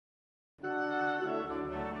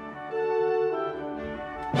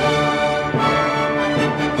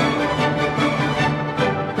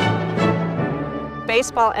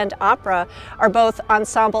baseball and opera are both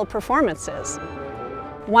ensemble performances.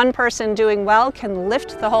 One person doing well can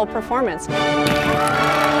lift the whole performance.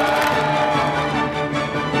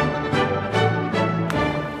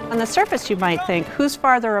 On the surface, you might think, who's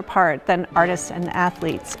farther apart than artists and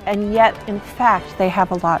athletes? And yet, in fact, they have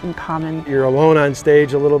a lot in common. You're alone on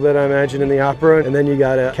stage a little bit, I imagine, in the opera, and then you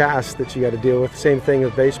got a cast that you got to deal with. Same thing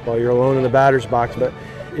with baseball. You're alone in the batter's box, but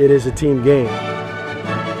it is a team game.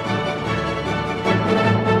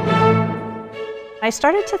 I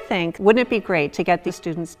started to think, wouldn't it be great to get these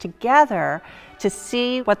students together to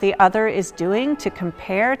see what the other is doing, to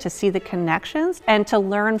compare, to see the connections, and to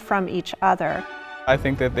learn from each other. I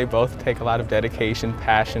think that they both take a lot of dedication,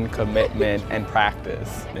 passion, commitment, and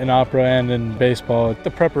practice. In opera and in baseball,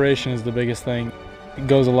 the preparation is the biggest thing. It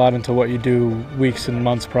goes a lot into what you do weeks and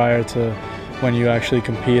months prior to when you actually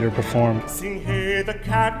compete or perform. Sing hey the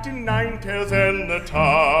cat in nine tails and the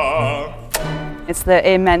top. It's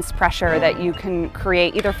the immense pressure that you can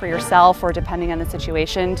create either for yourself or, depending on the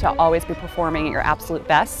situation, to always be performing at your absolute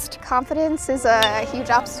best. Confidence is a huge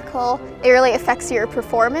obstacle. It really affects your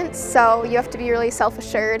performance, so you have to be really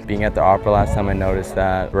self-assured. Being at the opera last time, I noticed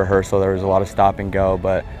that rehearsal there was a lot of stop and go,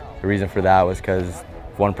 but the reason for that was because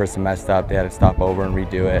if one person messed up, they had to stop over and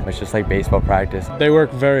redo it. It's just like baseball practice. They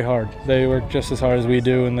work very hard. They work just as hard as we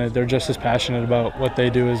do, and they're just as passionate about what they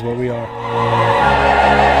do as what we are.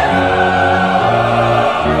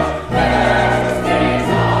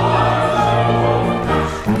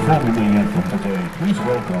 Before we begin for today, please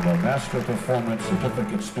welcome a Master Performance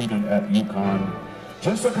Certificate student at UConn,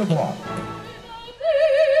 Jessica Block.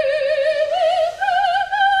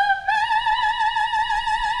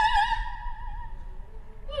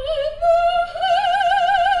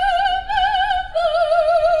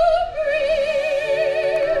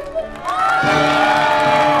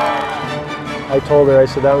 I told her, I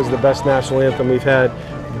said, that was the best national anthem we've had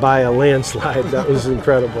by a landslide. That was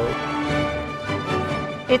incredible.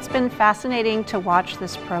 It's been fascinating to watch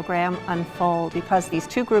this program unfold because these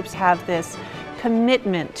two groups have this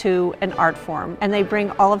commitment to an art form, and they bring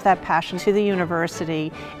all of that passion to the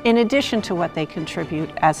university in addition to what they contribute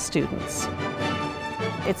as students.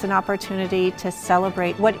 It's an opportunity to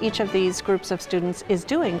celebrate what each of these groups of students is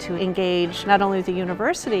doing to engage not only the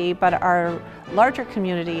university but our larger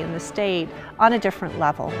community in the state on a different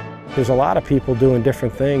level. There's a lot of people doing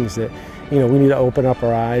different things that, we need to open up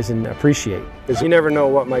our eyes and appreciate, because you never know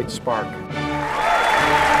what might spark.